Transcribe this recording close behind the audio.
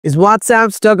Is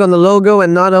WhatsApp stuck on the logo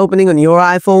and not opening on your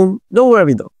iPhone? Don't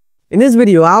worry though. In this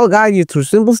video, I'll guide you through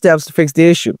simple steps to fix the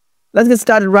issue. Let's get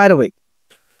started right away.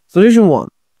 Solution 1.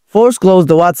 Force close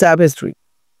the WhatsApp history.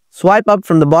 Swipe up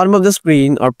from the bottom of the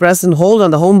screen or press and hold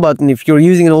on the home button if you're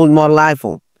using an old model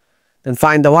iPhone. Then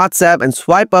find the WhatsApp and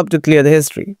swipe up to clear the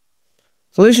history.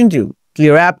 Solution 2.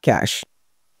 Clear app cache.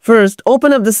 First,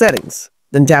 open up the settings.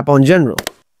 Then tap on General.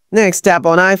 Next, tap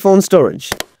on iPhone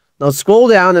storage. Now scroll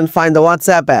down and find the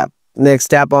WhatsApp app. Next,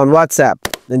 tap on WhatsApp.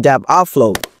 Then tap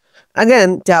Offload.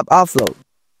 Again, tap Offload.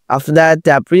 After that,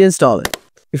 tap Reinstall it.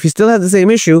 If you still have the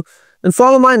same issue, then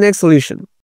follow my next solution.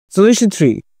 Solution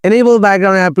 3. Enable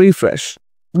background app refresh.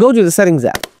 Go to the Settings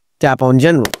app. Tap on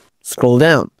General. Scroll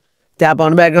down. Tap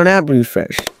on Background app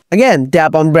refresh. Again,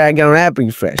 tap on Background app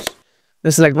refresh.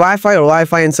 Then select Wi-Fi or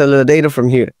Wi-Fi and cellular data from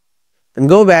here. Then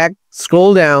go back,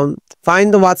 scroll down,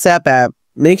 find the WhatsApp app,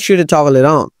 make sure to toggle it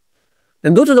on.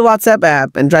 Then go to the WhatsApp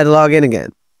app and try to log in again.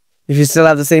 If you still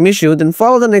have the same issue, then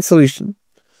follow the next solution.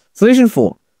 Solution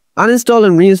 4. Uninstall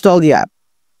and reinstall the app.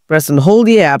 Press and hold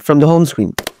the app from the home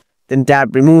screen. Then tap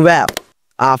Remove app.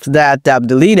 After that, tap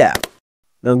Delete app.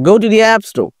 Now go to the App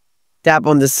Store. Tap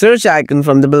on the search icon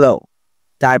from the below.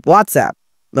 Type WhatsApp.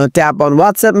 Now tap on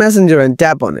WhatsApp Messenger and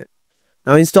tap on it.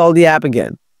 Now install the app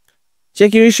again.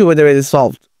 Check your issue whether it is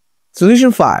solved.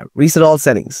 Solution 5. Reset all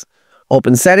settings.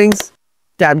 Open Settings.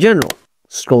 Tap General.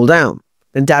 Scroll down.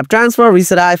 Then tap Transfer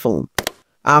Reset iPhone.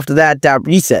 After that, tap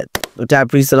Reset. Now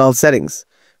tap Reset all settings.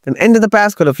 Then enter the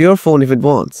passcode of your phone if it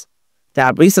wants.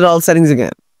 Tap Reset all settings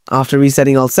again. After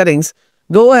resetting all settings,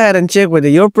 go ahead and check whether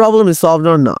your problem is solved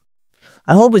or not.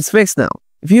 I hope it's fixed now.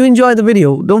 If you enjoyed the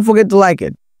video, don't forget to like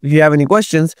it. If you have any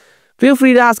questions, feel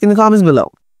free to ask in the comments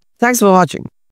below. Thanks for watching.